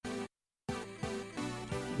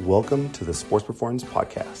Welcome to the Sports Performance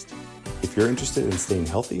Podcast. If you're interested in staying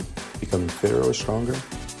healthy, becoming fitter or stronger,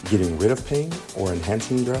 getting rid of pain, or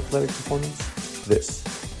enhancing your athletic performance, this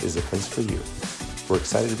is the place for you. We're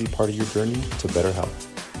excited to be part of your journey to better health.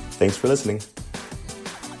 Thanks for listening.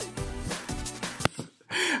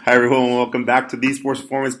 Hi, everyone. Welcome back to the Sports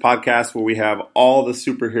Performance Podcast, where we have all the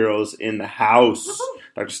superheroes in the house. Woo-hoo.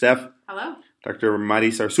 Dr. Steph. Hello. Dr.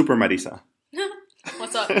 Marisa, or Super Marisa.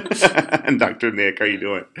 What's up? And Dr. Nick, how you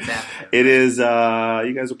doing? It is, you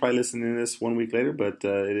guys will probably listen to this 1 week later, but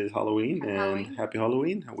it is Halloween, happy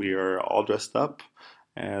Halloween. We are all dressed up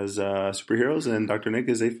as superheroes, and Dr. Nick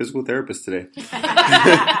is a physical therapist today.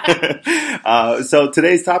 So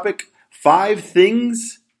today's topic, 5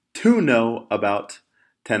 things to know about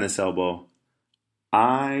tennis elbow.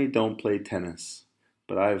 I don't play tennis,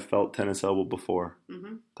 but I've felt tennis elbow before.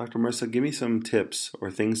 Mm-hmm. Dr. Marissa, give me some tips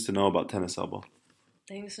or things to know about tennis elbow.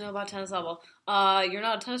 Things to know about tennis elbow. You're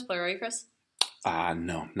not a tennis player, are you, Chris?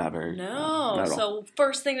 No, not very. No. Not so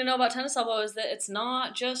first thing to know about tennis elbow is that it's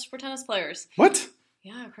not just for tennis players. What?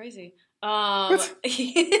 Yeah, crazy. What?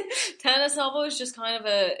 Tennis elbow is just kind of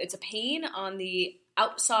it's a pain on the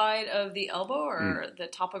outside of the elbow or the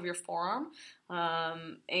top of your forearm.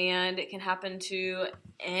 And it can happen to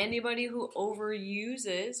anybody who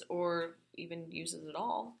overuses or even uses at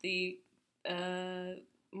all the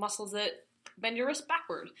muscles that bend your wrist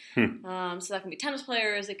backward. So that can be tennis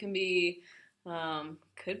players. It can be,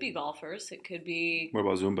 could be golfers. It could be. What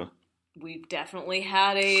about Zumba? We've definitely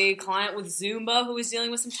had a client with Zumba who was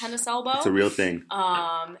dealing with some tennis elbow. It's a real thing.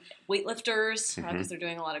 Weightlifters, because they're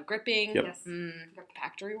doing a lot of gripping. Yep. Yes.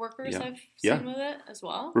 Factory workers I've seen with it as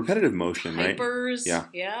well. Repetitive motion, right? Hypers. Yeah.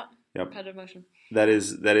 Yep. Repetitive motion. That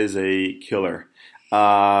is a killer.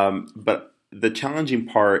 But the challenging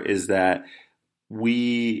part is that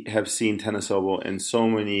we have seen tennis elbow in so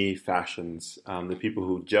many fashions. The people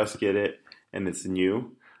who just get it and it's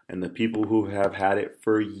new, and the people who have had it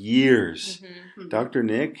for years. Mm-hmm. Dr.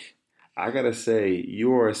 Nick, I gotta say,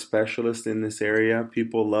 you are a specialist in this area.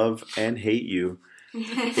 People love and hate you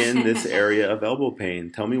in this area of elbow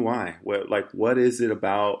pain. Tell me why. What is it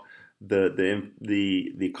about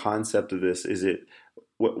the concept of this? Is it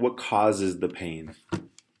what causes the pain? There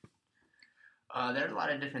are a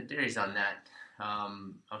lot of different theories on that.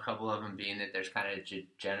 A couple of them being that there's kind of a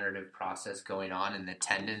degenerative process going on in the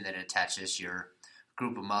tendon that attaches your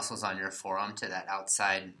group of muscles on your forearm to that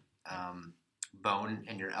outside bone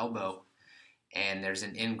in your elbow. And there's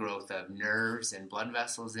an ingrowth of nerves and blood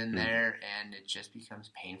vessels in there, and it just becomes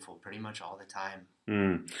painful pretty much all the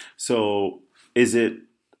time. So is it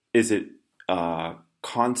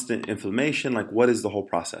constant inflammation? Like, what is the whole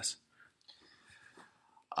process?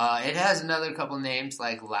 It has another couple names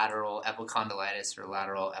like lateral epicondylitis or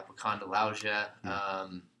lateral epicondylalgia.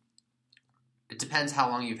 It depends how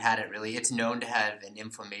long you've had it, really. It's known to have an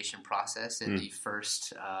inflammation process in the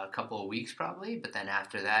first couple of weeks probably, but then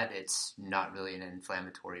after that, it's not really an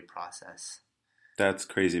inflammatory process. That's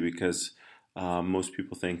crazy because most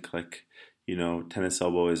people think tennis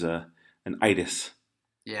elbow is an itis.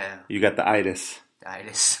 Yeah. You got the itis. The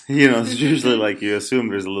itis. It's usually you assume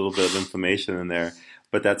there's a little bit of inflammation in there.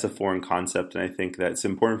 But that's a foreign concept, and I think that's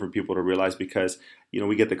important for people to realize because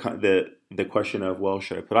we get the question of, well,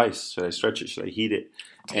 should I put ice? Should I stretch it? Should I heat it?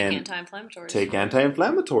 Take anti-inflammatories. Take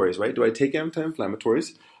anti-inflammatories, right? Do I take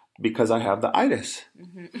anti-inflammatories because I have the itis?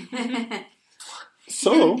 Mm-hmm.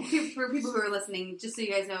 So, for people who are listening, just so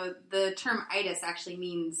you guys know, the term itis actually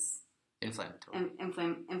means inflammatory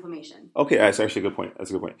inflammation. Okay, that's actually a good point. That's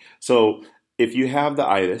a good point. So, if you have the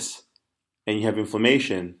itis and you have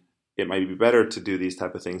inflammation, it might be better to do these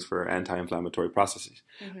type of things for anti-inflammatory processes.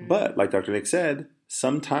 Mm-hmm. But like Dr. Nick said,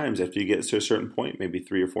 sometimes after you get to a certain point, maybe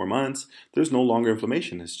 3 or 4 months, there's no longer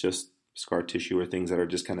inflammation. It's just scar tissue or things that are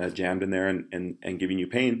just kind of jammed in there and giving you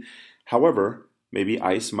pain. However, maybe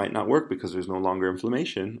ice might not work because there's no longer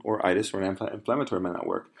inflammation, or itis or an anti-inflammatory might not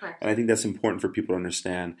work. Correct. And I think that's important for people to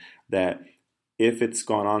understand that if it's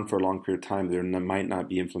gone on for a long period of time, there might not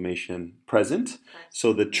be inflammation present. Correct.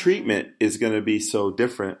 So the treatment is going to be so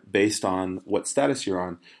different based on what status you're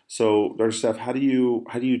on. So, Dr. Steph, how do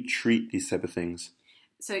you treat these type of things?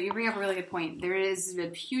 So you bring up a really good point. There is a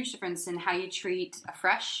huge difference in how you treat a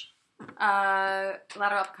fresh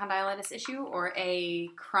lateral epicondylitis issue or a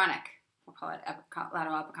chronic, we'll call it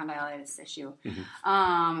lateral epicondylitis issue.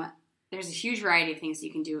 Mm-hmm. There's a huge variety of things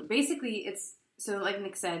you can do. Basically, it's So like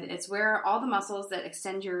Nick said, it's where all the muscles that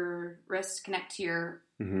extend your wrist connect to your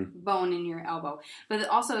bone in your elbow. But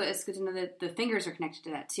also it's good to know that the fingers are connected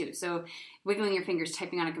to that too. So wiggling your fingers,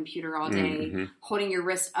 typing on a computer all day, holding your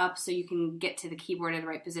wrist up so you can get to the keyboard at the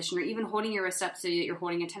right position, or even holding your wrist up so that you're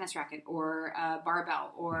holding a tennis racket or a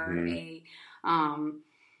barbell or a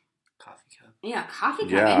Coffee cup. Yeah, coffee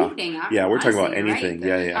cup, Yeah. anything. Yeah, we're talking about Honestly, you're anything.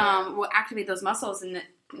 right. Yeah. Will activate those muscles and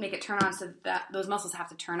make it turn on, so that those muscles have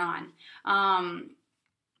to turn on.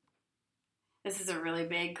 This is a really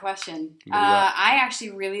big question. I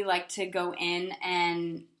actually really like to go in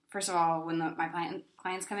and, first of all, when my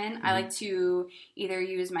clients come in, I like to either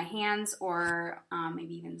use my hands or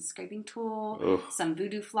maybe even a scraping tool, some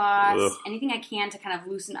voodoo floss, anything I can to kind of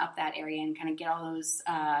loosen up that area and kind of get all those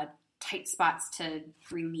tight spots to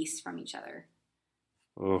release from each other.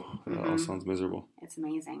 Oh, that all sounds miserable. It's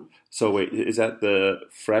amazing. So wait, is that the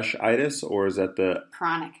fresh itis or is that the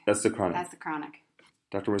chronic? That's the chronic. That's the chronic.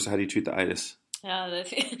 Dr. Marissa, how do you treat the itis? Yeah,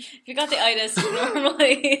 if you got the itis,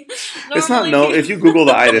 normally it's not if you Google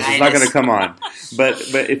the itis, it's not going to come on. But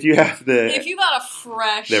if you have if you got a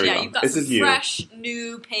fresh, you've got some fresh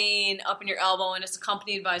new pain up in your elbow, and it's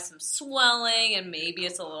accompanied by some swelling, and maybe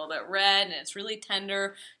it's a little bit red, and it's really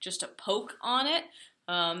tender, just a poke on it.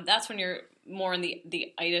 That's when you're more in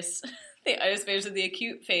the itis. The itis phase or the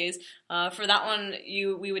acute phase. For that one,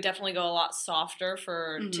 we would definitely go a lot softer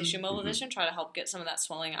for tissue mobilization, try to help get some of that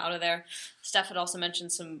swelling out of there. Steph had also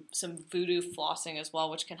mentioned some voodoo flossing as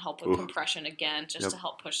well, which can help with compression again, just to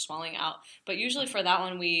help push swelling out. But usually for that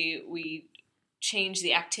one, we change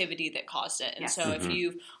the activity that caused it. And so if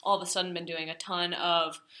you've all of a sudden been doing a ton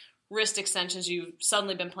of wrist extensions, you've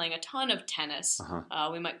suddenly been playing a ton of tennis,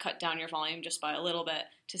 we might cut down your volume just by a little bit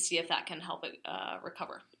to see if that can help it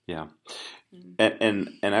recover. Yeah. And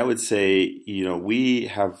I would say, we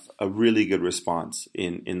have a really good response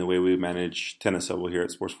in the way we manage tennis elbow here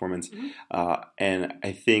at Sports Performance. And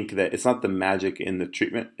I think that it's not the magic in the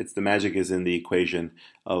treatment, it's the magic is in the equation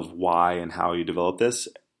of why and how you develop this.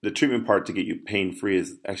 The treatment part to get you pain-free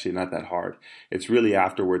is actually not that hard. It's really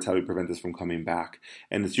afterwards, how do we prevent this from coming back?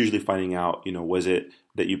 And it's usually finding out, was it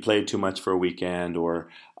that you played too much for a weekend or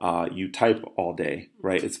you type all day,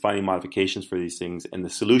 right? It's finding modifications for these things and the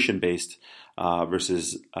solution-based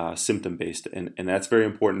versus symptom-based. And that's very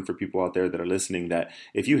important for people out there that are listening, that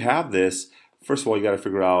if you have this, first of all, you got to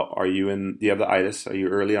figure out, do you have the itis? Are you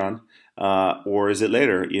early on? Or is it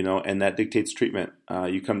later, and that dictates treatment.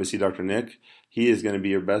 You come to see Dr. Nick, he is going to be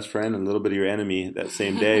your best friend and a little bit of your enemy that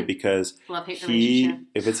same day because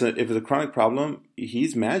if it's a chronic problem,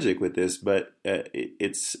 he's magic with this, but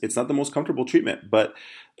it's not the most comfortable treatment, but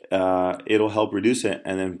it'll help reduce it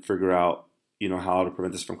and then figure out how to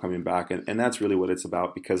prevent this from coming back. And that's really what it's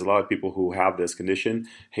about, because a lot of people who have this condition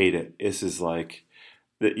hate it. This is like,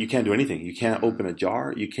 you can't do anything. You can't open a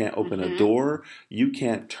jar. You can't open a door. You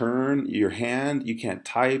can't turn your hand. You can't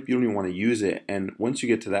type. You don't even want to use it. And once you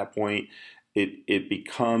get to that point, it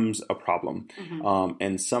becomes a problem.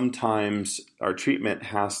 And sometimes our treatment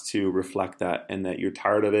has to reflect that, and that you're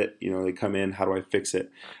tired of it. They come in, how do I fix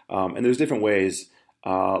it? And there's different ways.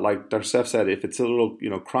 Like Dr. Steph said, if it's a little,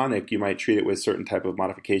 chronic, you might treat it with certain type of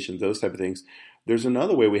modifications, those type of things. There's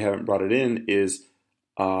another way we haven't brought it in is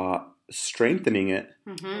strengthening it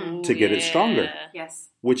to get it stronger. Yes.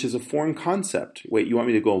 Which is a foreign concept. Wait, you want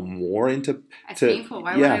me to go more into... It's painful.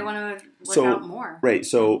 Why would I want to work out more? Right.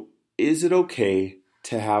 So is it okay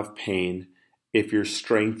to have pain if you're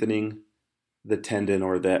strengthening the tendon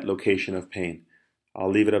or that location of pain? I'll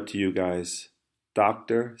leave it up to you guys.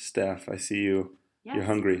 Dr. Steph, I see you. Yes. You're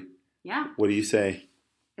hungry. Yeah. What do you say?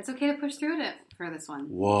 It's okay to push through it for this one.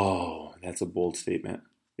 Whoa, that's a bold statement.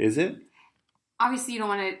 Is it? Obviously, you don't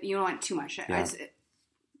want too much. Yeah.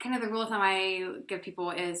 Kind of the rule of thumb I give people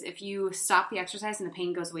is if you stop the exercise and the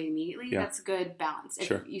pain goes away immediately, that's a good balance.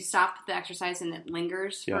 If you stop the exercise and it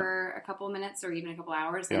lingers for a couple of minutes or even a couple of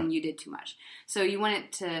hours, then you did too much. So you want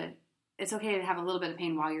it to, it's okay to have a little bit of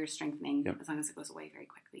pain while you're strengthening, as long as it goes away very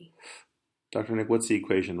quickly. Dr. Nick, what's the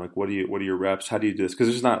equation? Like, what are your reps? How do you do this? Because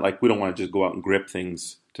it's not like we don't want to just go out and grip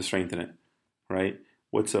things to strengthen it, right?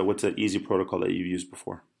 What's an easy protocol that you've used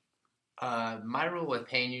before? My rule with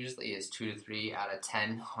pain usually is 2 to 3 out of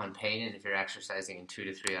 10 on pain, and if you're exercising in 2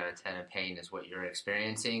 to 3 out of 10 of pain is what you're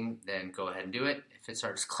experiencing, then go ahead and do it. If it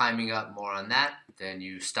starts climbing up more on that, then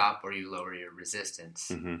you stop or you lower your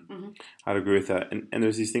resistance. I'd agree with that. And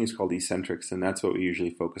there's these things called eccentrics, and that's what we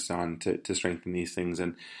usually focus on to strengthen these things.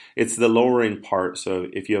 And it's the lowering part. So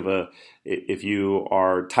if you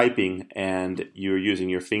are typing and you're using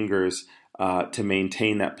your fingers, to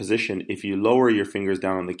maintain that position. If you lower your fingers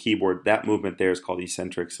down on the keyboard, that movement there is called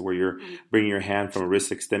eccentrics, where you're bringing your hand from a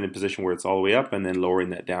wrist extended position where it's all the way up and then lowering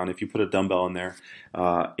that down. If you put a dumbbell in there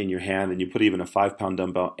in your hand, and you put even a 5-pound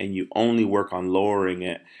dumbbell, and you only work on lowering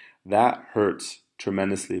it, that hurts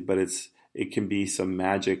tremendously, but it can be some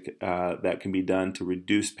magic that can be done to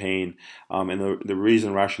reduce pain. And the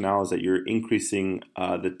reason rationale is that you're increasing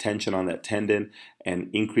the tension on that tendon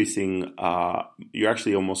and increasing, you're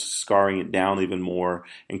actually almost scarring it down even more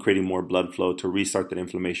and creating more blood flow to restart that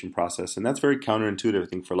inflammation process. And that's very counterintuitive, I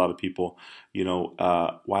think, for a lot of people.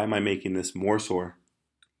 Why am I making this more sore?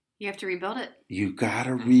 You have to rebuild it. You got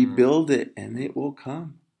to rebuild it, and it will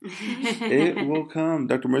come. It will come.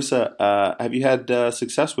 Dr. Marissa, have you had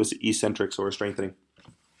success with eccentrics or strengthening?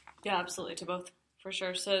 Yeah, absolutely, to both, for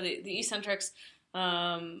sure. So the eccentrics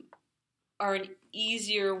are an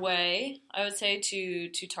easier way, I would say, to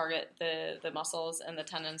target the muscles and the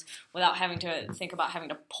tendons without having to think about having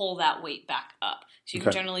to pull that weight back up. So you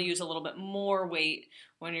can generally use a little bit more weight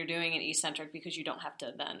when you're doing an eccentric, because you don't have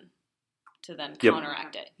to then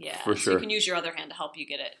counteract it. Yeah, for sure. So you can use your other hand to help you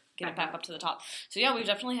get it back up to the top. So yeah, we've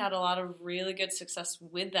definitely had a lot of really good success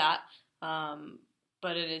with that.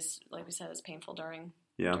 But it is, like we said, it's painful during.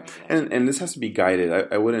 Yeah, and this has to be guided.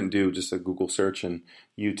 I wouldn't do just a Google search and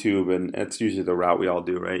YouTube, and that's usually the route we all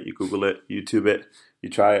do, right? You Google it, YouTube it, you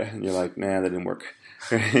try it, and you're like, nah, that didn't work.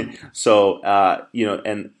 So,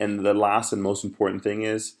 and the last and most important thing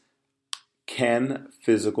is, can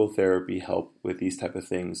physical therapy help with these type of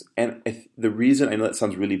things? And the reason, I know that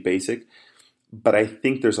sounds really basic, but I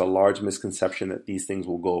think there's a large misconception that these things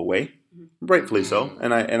will go away, rightfully so,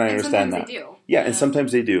 and I understand that. They do. Yeah, and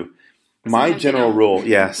sometimes they do. My general rule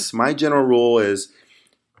is,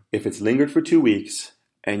 if it's lingered for 2 weeks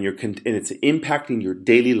and it's impacting your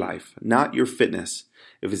daily life, not your fitness.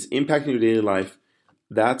 If it's impacting your daily life,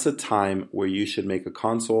 that's a time where you should make a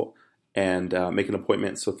consult and make an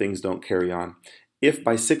appointment so things don't carry on. If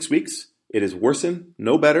by 6 weeks it is worsened,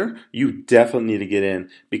 no better, you definitely need to get in,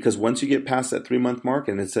 because once you get past that 3-month mark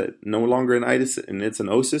and it's no longer an itis and it's an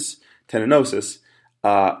tendinosis,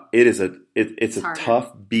 it's a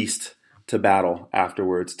tough beast to battle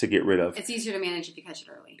afterwards to get rid of. It's easier to manage if you catch it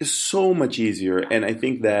early. It's so much easier, and I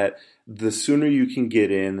think that the sooner you can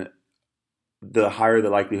get in, the higher the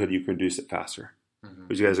likelihood you can reduce it faster.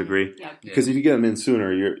 Would you guys agree? Yeah. Because if you get them in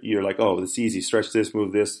sooner, you're like, oh, it's easy. Stretch this,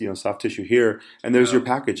 move this, soft tissue here, and there's your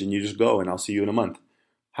package, and you just go, and I'll see you in a month.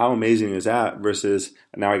 How amazing is that? Versus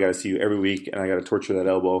now I got to see you every week, and I got to torture that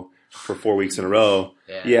elbow for 4 weeks in a row.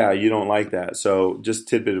 Yeah, you don't like that. So just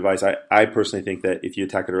tidbit advice. I personally think that if you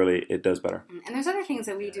attack it early, it does better. And there's other things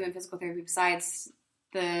that we do in physical therapy besides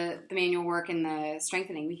the manual work and the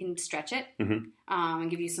strengthening. We can stretch it and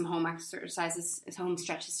give you some home exercises, home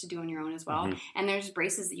stretches to do on your own as well. And there's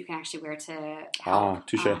braces that you can actually wear to help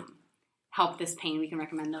help this pain. We can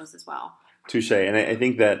recommend those as well. Touche. And I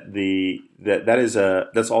think that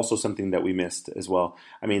that's also something that we missed as well.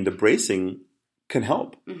 I mean, the bracing can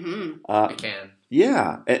help. It can.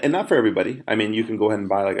 Yeah, and not for everybody. I mean, you can go ahead and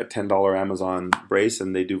buy like a $10 Amazon brace,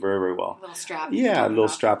 and they do very, very well. A little strap. Yeah, a little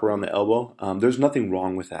strap around the elbow. There's nothing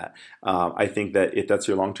wrong with that. I think that if that's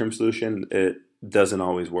your long-term solution, it doesn't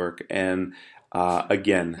always work. And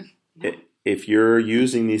again, if you're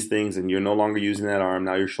using these things and you're no longer using that arm,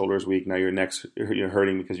 now your shoulder is weak, now your neck's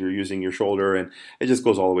hurting because you're using your shoulder, and it just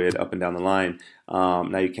goes all the way up and down the line.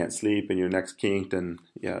 Now you can't sleep and your neck's kinked, and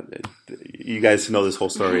you guys know this whole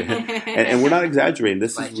story. and we're not exaggerating.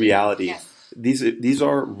 This is reality. Yes. These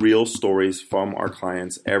are real stories from our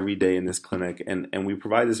clients every day in this clinic, and we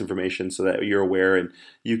provide this information so that you're aware and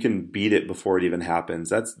you can beat it before it even happens.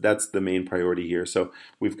 That's the main priority here. So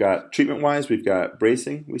we've got treatment-wise, we've got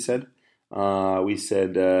bracing, we said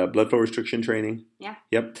blood flow restriction training. Yeah.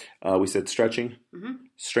 Yep. We said stretching,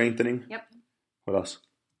 strengthening. Yep. What else?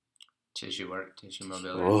 Tissue work, tissue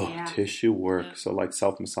mobility. Oh, tissue work. Yeah. So like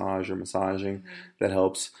self-massage or massaging, that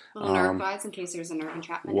helps. Little nerve glides in case there's a nerve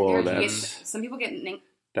entrapment in there. Some people get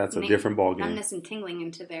that's a different ballgame. Numbness and tingling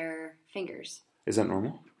into their fingers. Is that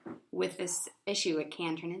normal? With this issue, it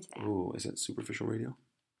can turn into that. Ooh, is it superficial radio?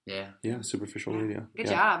 Yeah, superficial radio. Good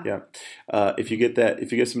job. Yeah, if you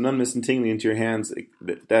get some numbness and tingling into your hands,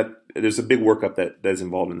 that there's a big workup that's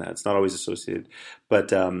involved in that. It's not always associated, but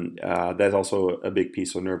that's also a big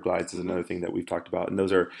piece. So nerve glides is another thing that we've talked about, and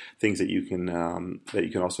those are things that you can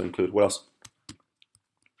also include. What else?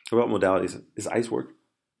 What about modalities? Does ice work?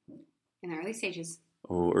 In the early stages.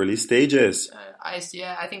 Oh, early stages. Ice,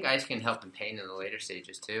 yeah. I think ice can help in pain in the later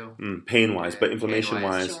stages too. Pain-wise, but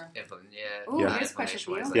inflammation-wise. Sure. Ooh, here's a question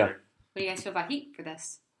for you. Yeah. What do you guys feel about heat for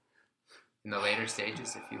this? in the later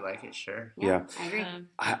stages if you like it, sure. Yeah. I agree.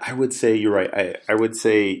 I would say you're right. I would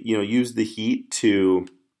say, use the heat to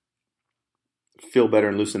feel better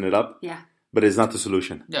and loosen it up. Yeah. But it's not the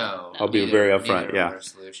solution. No. I'll be very upfront. Yeah.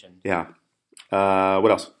 Solution. Yeah.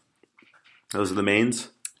 What else? Those are the mains.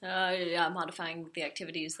 Modifying the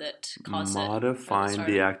activities that cause Modifying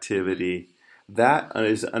the activity. That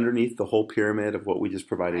is underneath the whole pyramid of what we just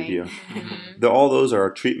provided you. All those are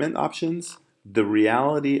treatment options. The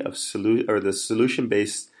reality of the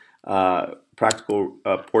solution-based practical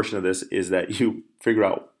portion of this is that you figure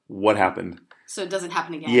out what happened. So it doesn't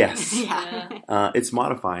happen again. Yes. Yeah. It's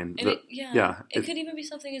modifying. It could even be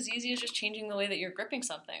something as easy as just changing the way that you're gripping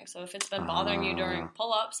something. So if it's been bothering you during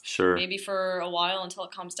pull-ups, sure. maybe for a while until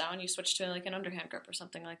it calms down, you switch to like an underhand grip or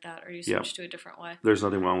something like that, or you switch to a different way. There's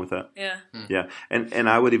nothing wrong with that. Yeah. Yeah. And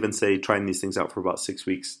I would even say trying these things out for about 6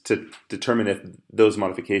 weeks to determine if those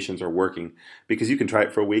modifications are working. Because you can try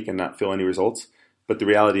it for a week and not feel any results. But the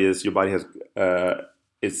reality is your body has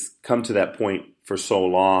it's come to that point for so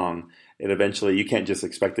long. It eventually, you can't just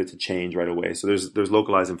expect it to change right away. So there's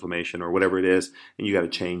localized inflammation or whatever it is, and you got to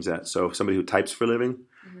change that. So if somebody who types for a living,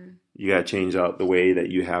 you got to change out the way that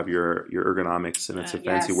you have your ergonomics, and it's a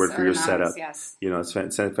fancy word for your setup. Yes.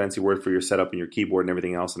 It's a fancy word for your setup and your keyboard and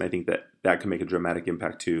everything else. And I think that can make a dramatic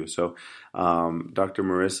impact too. So, Dr.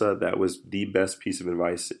 Marissa, that was the best piece of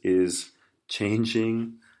advice: is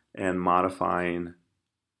changing and modifying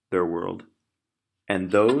their world.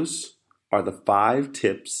 And those are the 5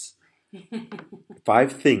 tips.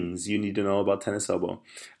 5 things you need to know about tennis elbow.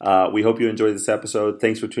 We hope you enjoyed this episode.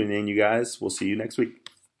 Thanks for tuning in, you guys. We'll see you next week.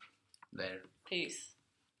 Later. Peace.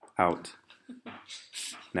 Out.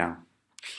 Now.